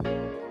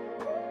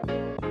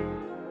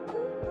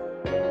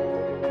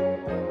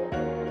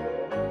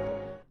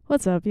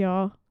What's up,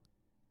 y'all?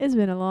 It's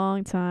been a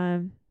long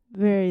time,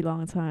 very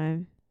long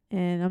time,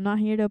 and I'm not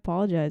here to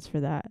apologize for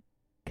that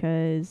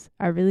because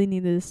I really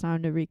needed this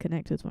time to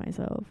reconnect with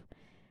myself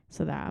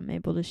so that I'm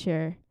able to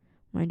share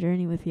my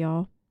journey with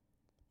y'all.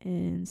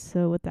 And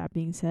so, with that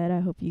being said, I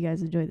hope you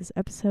guys enjoyed this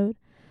episode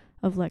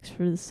of Lex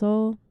for the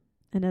Soul.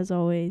 And as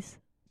always,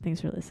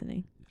 thanks for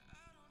listening.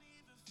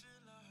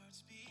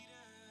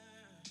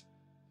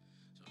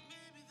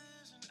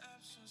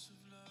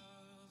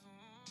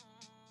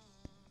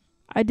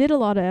 I did a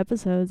lot of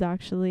episodes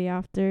actually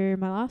after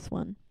my last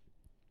one.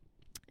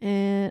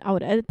 And I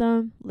would edit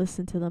them,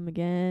 listen to them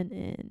again,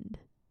 and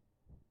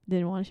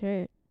didn't want to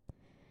share it.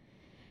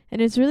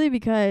 And it's really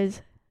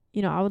because,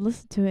 I would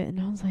listen to it and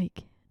I was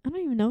like, I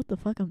don't even know what the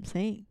fuck I'm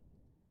saying.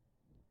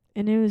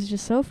 And it was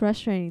just so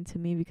frustrating to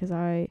me because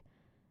I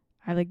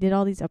like did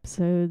all these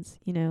episodes,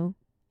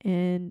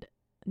 and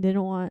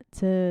didn't want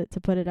to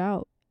put it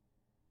out.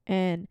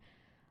 And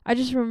I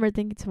just remember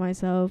thinking to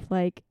myself,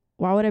 like,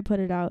 why would I put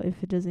it out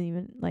if it doesn't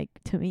even, like,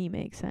 to me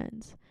make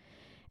sense?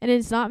 And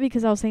it's not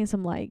because I was saying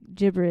some, like,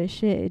 gibberish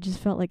shit. It just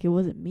felt like it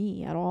wasn't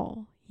me at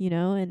all,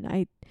 And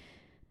I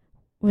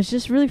was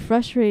just really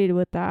frustrated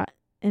with that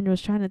and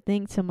was trying to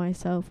think to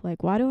myself,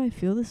 like, why do I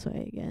feel this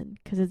way again?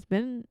 Because it's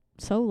been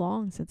so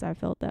long since I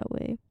felt that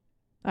way.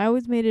 I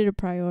always made it a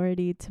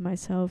priority to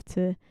myself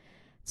to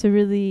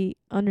really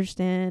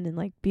understand and,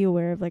 like, be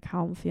aware of, like,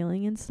 how I'm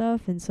feeling and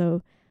stuff. And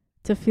so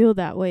to feel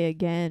that way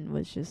again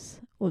was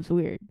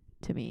weird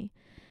to me.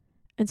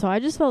 And so I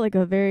just felt like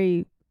a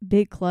very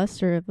big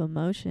cluster of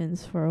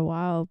emotions for a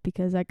while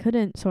because I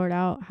couldn't sort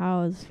out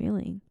how I was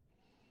feeling.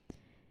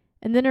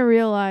 And then I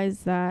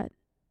realized that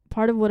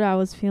part of what I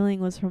was feeling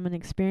was from an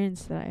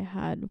experience that I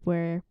had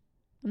where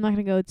I'm not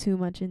going to go too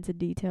much into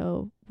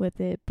detail with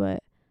it,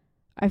 but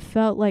I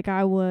felt like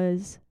not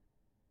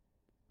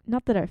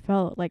that I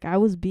felt like I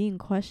was being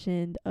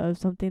questioned of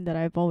something that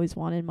I've always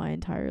wanted my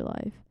entire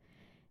life.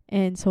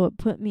 And so it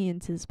put me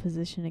into this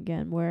position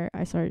again where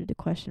I started to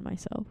question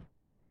myself.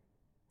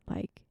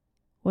 Like,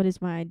 what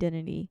is my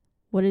identity?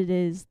 What it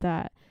is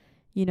that,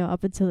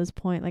 up until this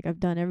point, like, I've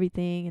done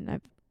everything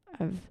and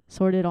I've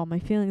sorted all my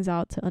feelings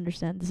out to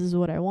understand this is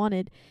what I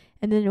wanted,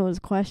 and then it was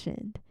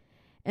questioned.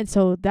 And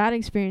so that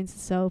experience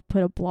itself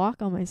put a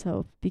block on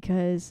myself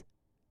because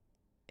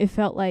it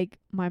felt like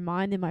my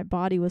mind and my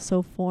body was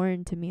so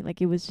foreign to me,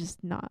 like it was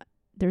just not,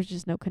 there's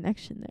just no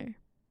connection there.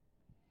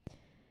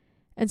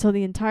 And so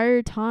the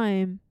entire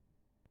time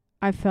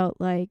I felt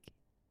like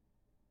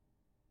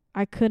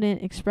I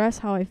couldn't express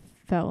how I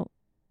felt.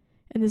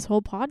 And this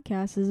whole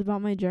podcast is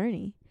about my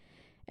journey.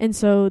 And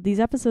so these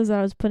episodes that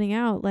I was putting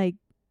out, like,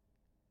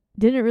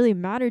 didn't really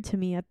matter to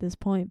me at this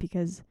point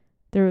because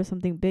there was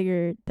something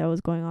bigger that was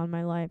going on in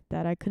my life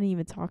that I couldn't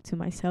even talk to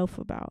myself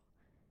about.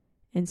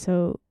 And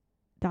so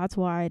that's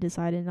why I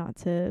decided not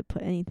to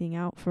put anything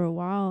out for a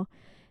while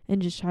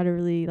and just try to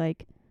really,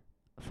 like,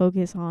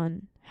 focus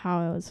on how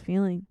I was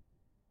feeling.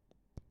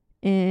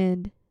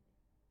 And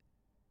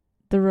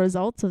the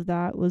results of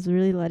that was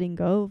really letting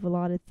go of a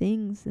lot of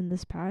things in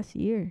this past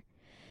year.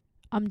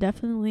 I'm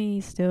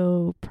definitely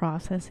still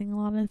processing a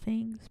lot of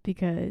things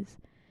because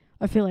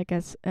I feel like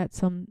at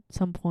some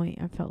point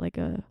I felt like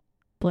a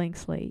blank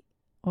slate,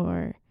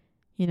 or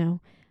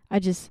I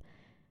just,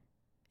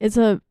 it's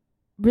a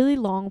really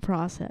long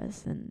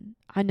process, and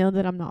I know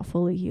that I'm not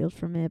fully healed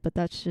from it, but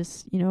that's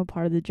just,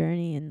 part of the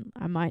journey, and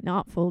I might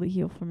not fully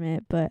heal from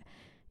it, but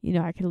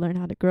I can learn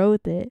how to grow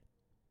with it.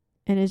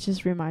 And it's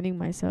just reminding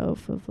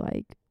myself of,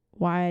 like,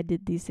 why I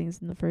did these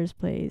things in the first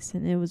place,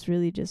 and it was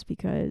really just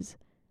because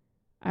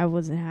I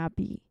wasn't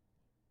happy.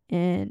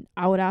 And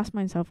I would ask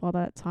myself all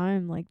that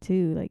time, like,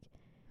 too, like,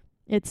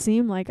 it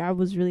seemed like I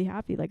was really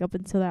happy, like, up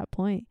until that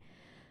point.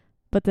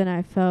 But then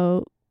I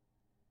felt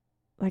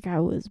like I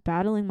was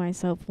battling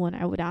myself when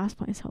I would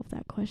ask myself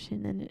that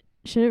question, and it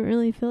shouldn't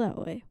really feel that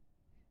way.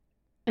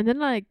 And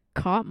then I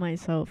caught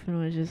myself and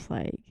was just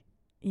like,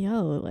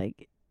 yo,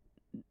 like,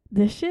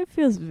 this shit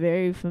feels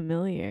very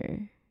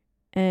familiar.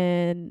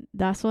 And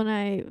that's when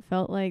I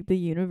felt like the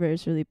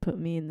universe really put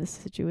me in this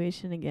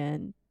situation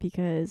again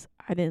because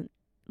I didn't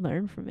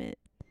learn from it.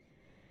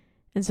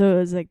 And so it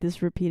was like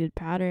this repeated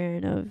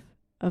pattern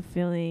of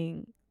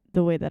feeling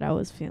the way that I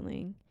was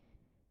feeling.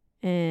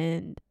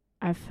 And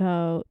I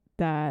felt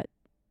that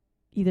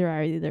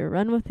I either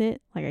run with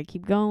it, like I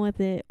keep going with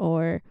it,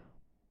 or,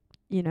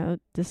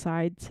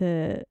 decide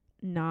to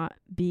not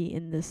be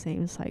in the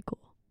same cycle.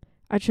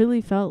 I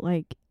truly felt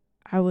like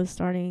I was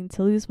starting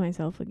to lose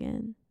myself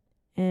again.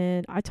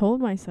 And I told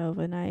myself,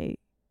 and I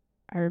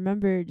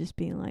remember just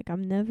being like,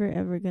 I'm never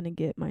ever going to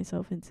get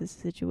myself into this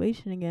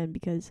situation again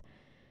because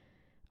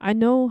I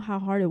know how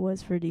hard it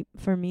was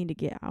for me to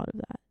get out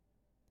of that.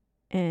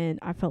 And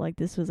I felt like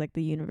this was like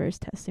the universe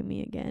testing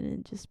me again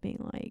and just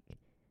being like,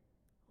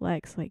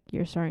 Lex, like,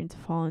 you're starting to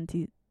fall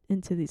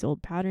into these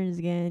old patterns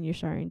again. You're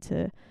starting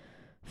to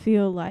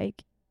feel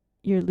like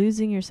you're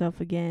losing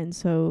yourself again.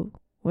 So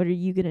what are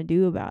you going to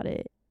do about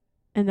it?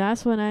 And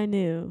that's when I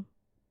knew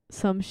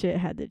some shit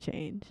had to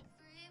change.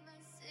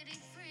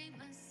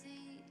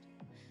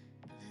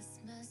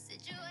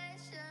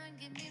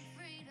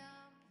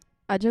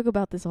 I joke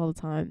about this all the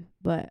time,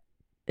 but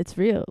it's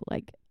real.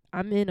 Like,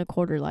 I'm in a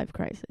quarter life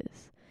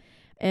crisis.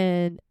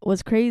 And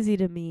what's crazy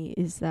to me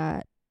is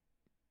that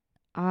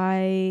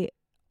I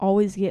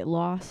always get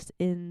lost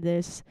in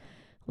this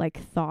like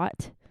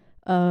thought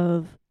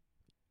of,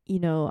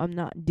 I'm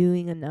not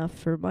doing enough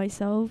for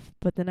myself,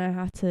 but then I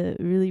have to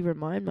really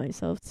remind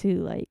myself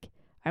too, like,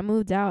 I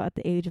moved out at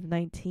the age of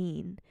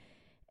 19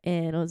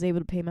 and I was able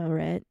to pay my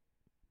rent,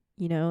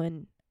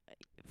 and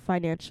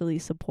financially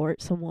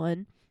support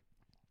someone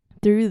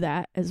through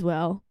that as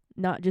well,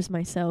 not just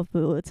myself,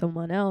 but with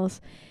someone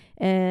else.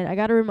 And I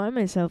got to remind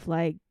myself,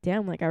 like,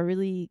 damn, like, I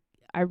really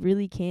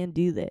can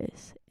do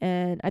this.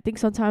 And I think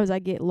sometimes I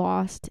get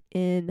lost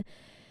in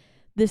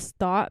this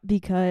thought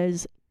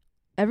because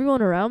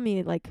everyone around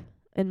me, like,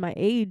 in my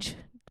age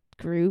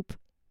group,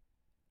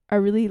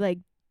 are really, like,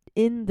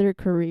 in their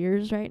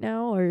careers right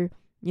now, or,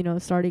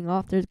 starting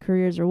off their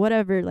careers or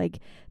whatever. Like,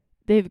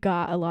 they've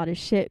got a lot of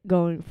shit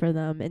going for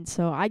them. And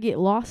so I get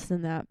lost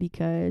in that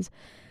because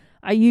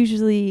I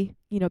usually,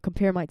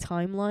 compare my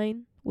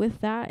timeline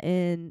with that,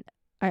 and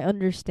I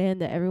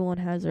understand that everyone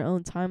has their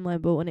own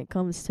timeline, but when it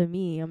comes to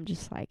me, I'm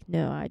just like,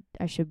 no,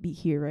 I should be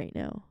here right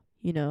now.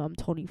 I'm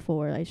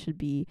 24. I should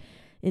be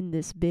in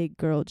this big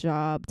girl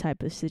job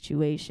type of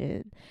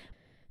situation.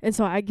 And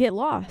so I get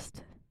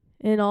lost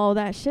in all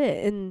that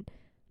shit, and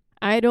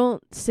I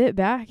don't sit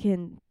back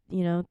and,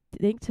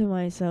 think to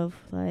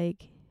myself,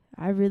 like,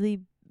 I'm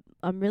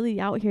really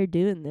out here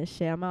doing this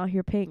shit. I'm out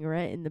here paying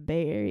rent in the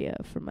Bay Area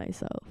for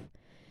myself.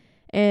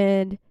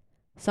 And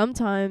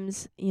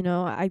sometimes,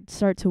 I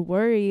start to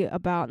worry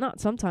about,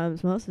 not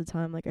sometimes, most of the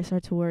time, like, I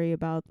start to worry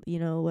about,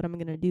 what I'm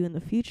going to do in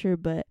the future.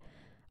 But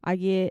I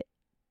get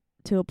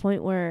to a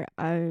point where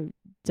I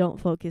don't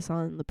focus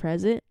on the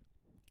present,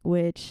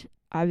 which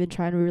I've been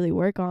trying to really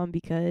work on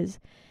because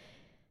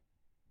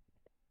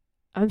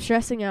I'm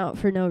stressing out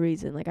for no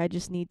reason. Like, I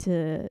just need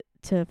to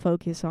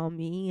focus on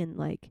me and,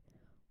 like,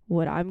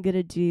 what I'm going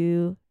to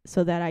do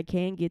so that I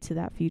can get to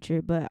that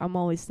future. But I'm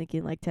always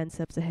thinking, like, 10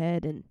 steps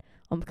ahead, and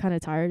I'm kind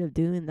of tired of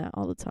doing that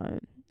all the time.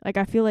 Like,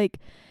 I feel like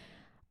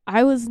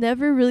I was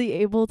never really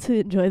able to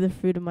enjoy the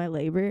fruit of my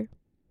labor.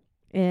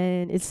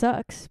 And it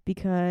sucks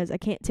because I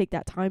can't take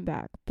that time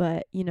back.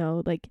 But,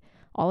 like,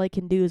 all I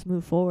can do is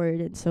move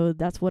forward. And so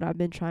that's what I've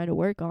been trying to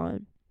work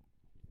on.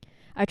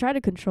 I try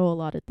to control a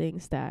lot of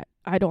things that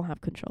I don't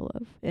have control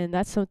of. And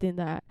that's something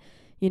that,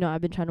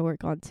 I've been trying to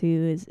work on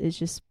too, is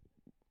just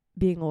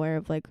being aware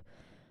of, like,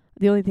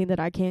 the only thing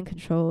that I can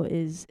control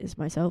is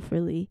myself,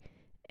 really.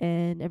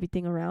 And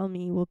everything around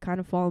me will kind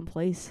of fall in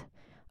place.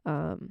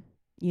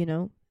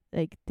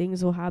 Like,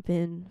 things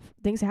happen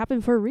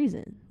for a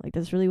reason. Like,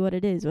 that's really what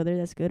it is, whether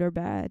that's good or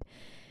bad.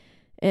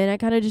 And I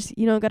kind of just,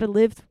 got to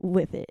live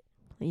with it,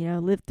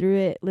 live through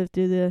it, live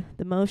through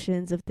the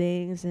motions of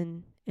things,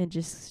 and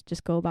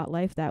just go about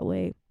life that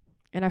way.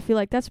 And I feel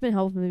like that's been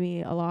helping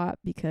me a lot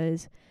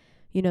because,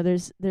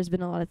 there's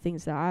been a lot of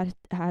things that I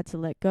had to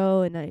let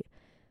go, and I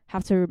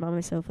have to remind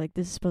myself, like,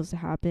 this is supposed to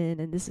happen,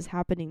 and this is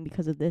happening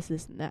because of this,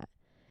 and that.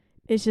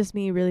 It's just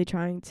me really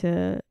trying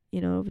to,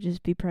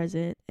 just be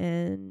present,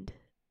 and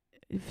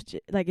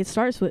like, it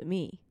starts with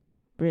me,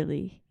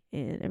 really,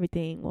 and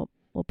everything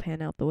will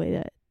pan out the way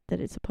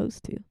that it's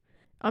supposed to.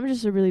 I'm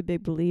just a really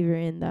big believer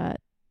in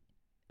that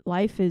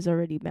life is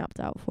already mapped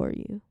out for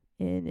you,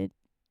 and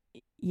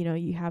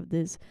you have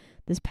this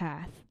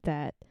path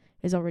that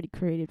is already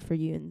created for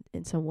you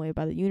in some way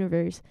by the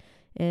universe,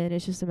 and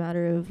it's just a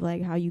matter of,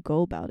 like, how you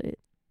go about it.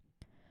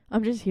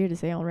 I'm just here to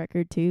say on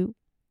record too,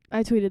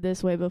 I tweeted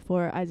this way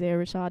before Isaiah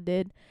Rashad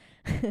did,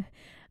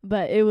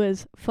 but it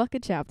was, fuck a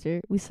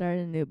chapter, we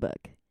started a new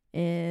book.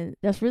 And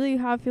that's really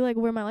how I feel like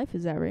where my life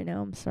is at right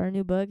now. I'm starting a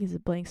new book. It's a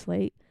blank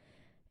slate,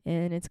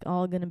 and it's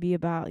all going to be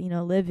about,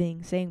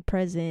 living, staying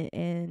present,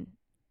 and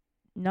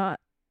not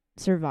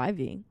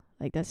surviving.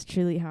 Like, that's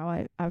truly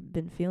how I've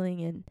been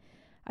feeling, and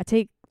I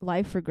take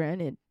life for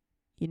granted,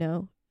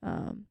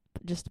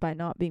 just by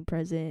not being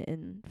present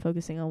and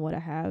focusing on what I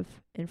have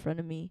in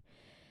front of me.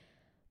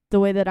 The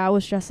way that I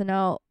was stressing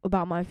out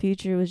about my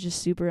future was just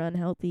super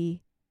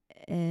unhealthy.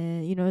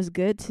 And, it's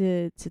good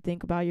to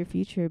think about your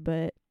future,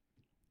 but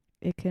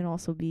it can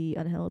also be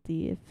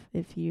unhealthy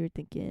if you're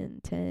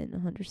thinking 10,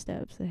 100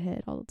 steps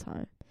ahead all the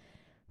time.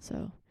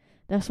 So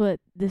that's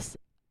what this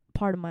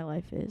part of my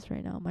life is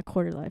right now, my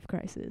quarter life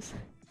crisis.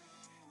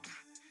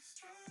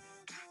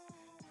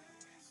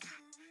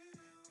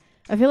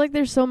 I feel like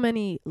there's so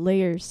many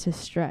layers to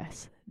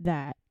stress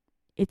that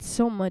it's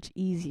so much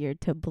easier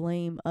to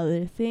blame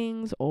other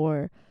things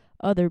or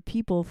other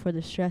people for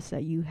the stress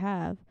that you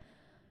have.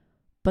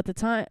 But the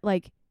time,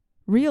 like,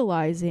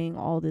 realizing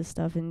all this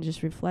stuff and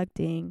just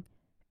reflecting,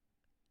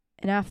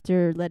 and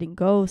after letting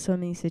go of so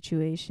many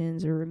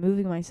situations or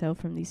removing myself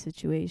from these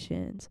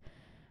situations,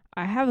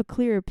 I have a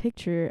clearer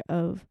picture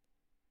of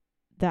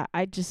that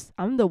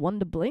I'm the one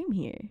to blame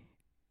here.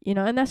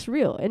 And that's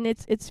real. And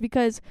it's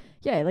because,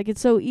 yeah, like,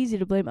 it's so easy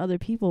to blame other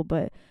people,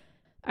 but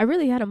I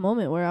really had a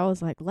moment where I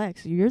was like,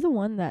 Lex, you're the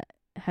one that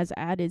has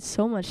added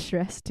so much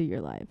stress to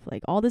your life.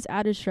 Like all this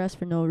added stress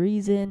for no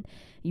reason.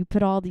 You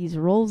put all these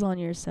roles on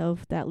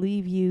yourself that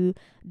leave you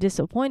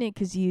disappointed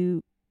because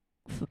you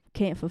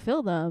can't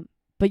fulfill them,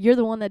 but you're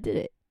the one that did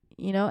it,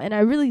 you know? And I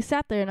really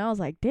sat there and I was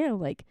like, damn,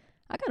 like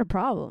I got a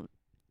problem.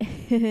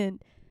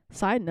 And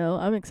side note,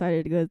 I'm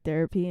excited to go to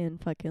therapy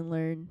and fucking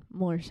learn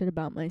more shit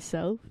about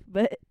myself.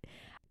 But,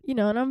 you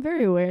know, and I'm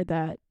very aware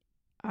that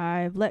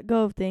I've let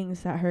go of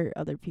things that hurt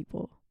other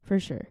people, for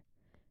sure.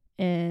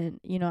 And,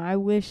 you know, I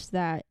wish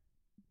that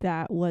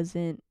that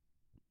wasn't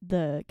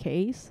the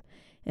case.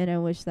 And I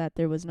wish that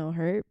there was no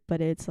hurt.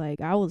 But it's like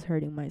I was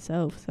hurting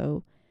myself.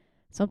 So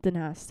something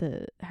has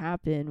to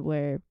happen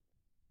where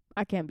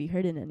I can't be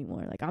hurting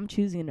anymore. Like I'm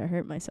choosing to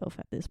hurt myself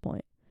at this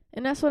point.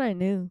 And that's what I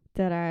knew,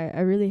 that I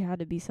really had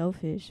to be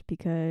selfish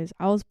because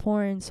I was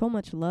pouring so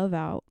much love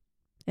out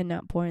and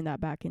not pouring that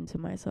back into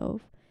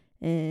myself.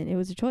 And it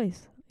was a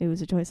choice. It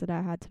was a choice that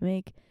I had to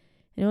make.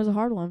 And it was a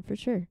hard one for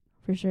sure.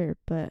 For sure.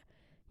 But,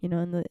 you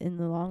know, in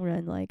the long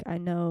run, like I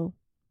know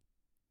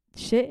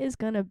shit is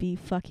gonna be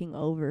fucking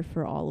over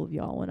for all of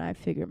y'all when I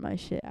figure my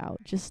shit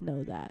out. Just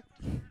know that.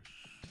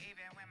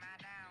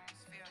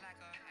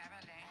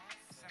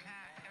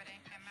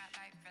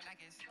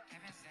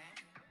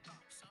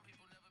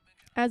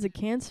 As a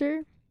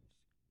Cancer,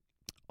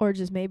 or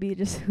just maybe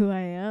just who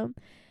I am,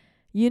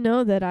 you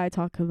know that I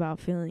talk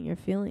about feeling your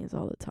feelings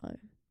all the time.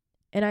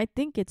 And I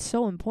think it's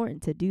so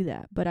important to do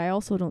that. But I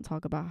also don't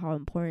talk about how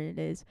important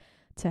it is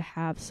to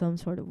have some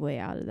sort of way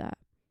out of that.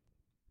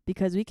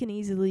 Because we can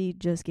easily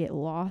just get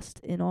lost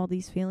in all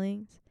these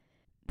feelings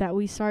that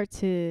we start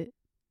to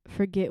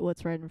forget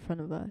what's right in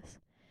front of us.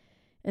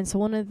 And so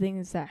one of the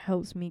things that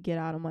helps me get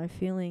out of my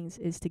feelings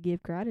is to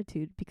give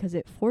gratitude because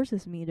it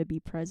forces me to be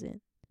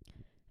present.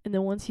 And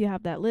then once you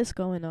have that list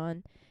going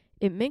on,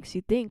 it makes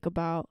you think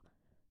about,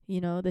 you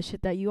know, the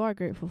shit that you are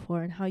grateful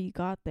for and how you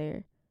got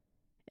there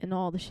and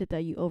all the shit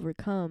that you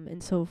overcome.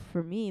 And so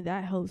for me,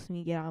 that helps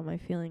me get out of my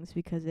feelings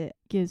because it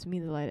gives me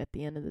the light at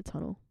the end of the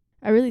tunnel.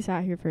 I really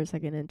sat here for a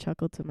second and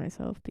chuckled to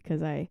myself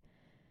because I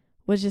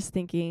was just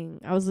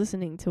thinking, I was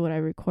listening to what I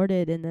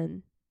recorded and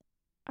then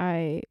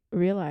I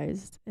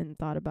realized and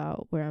thought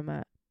about where I'm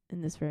at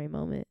in this very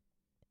moment.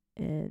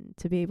 And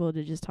to be able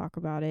to just talk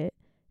about it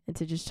and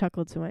to just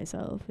chuckle to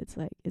myself, it's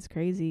like, it's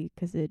crazy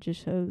because it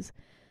just shows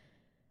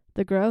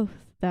the growth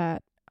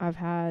that I've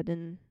had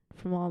and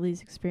from all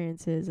these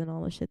experiences and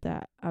all the shit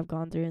that I've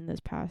gone through in this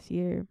past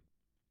year.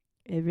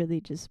 It really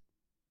just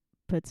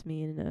puts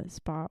me in a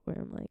spot where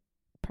I'm like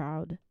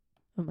proud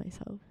of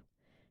myself.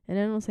 And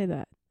I don't say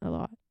that a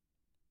lot.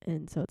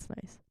 And so it's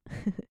nice.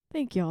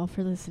 Thank y'all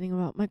for listening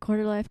about my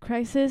quarter life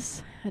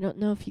crisis. I don't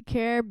know if you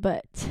care,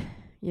 but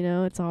you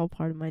know, it's all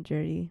part of my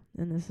journey.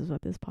 And this is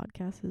what this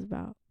podcast is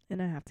about.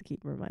 And I have to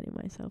keep reminding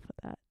myself of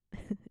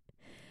that.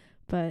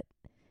 But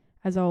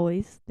as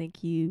always,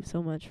 thank you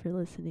so much for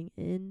listening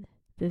in.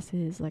 This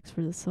is Lex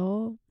for the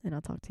Soul, and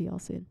I'll talk to y'all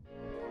soon.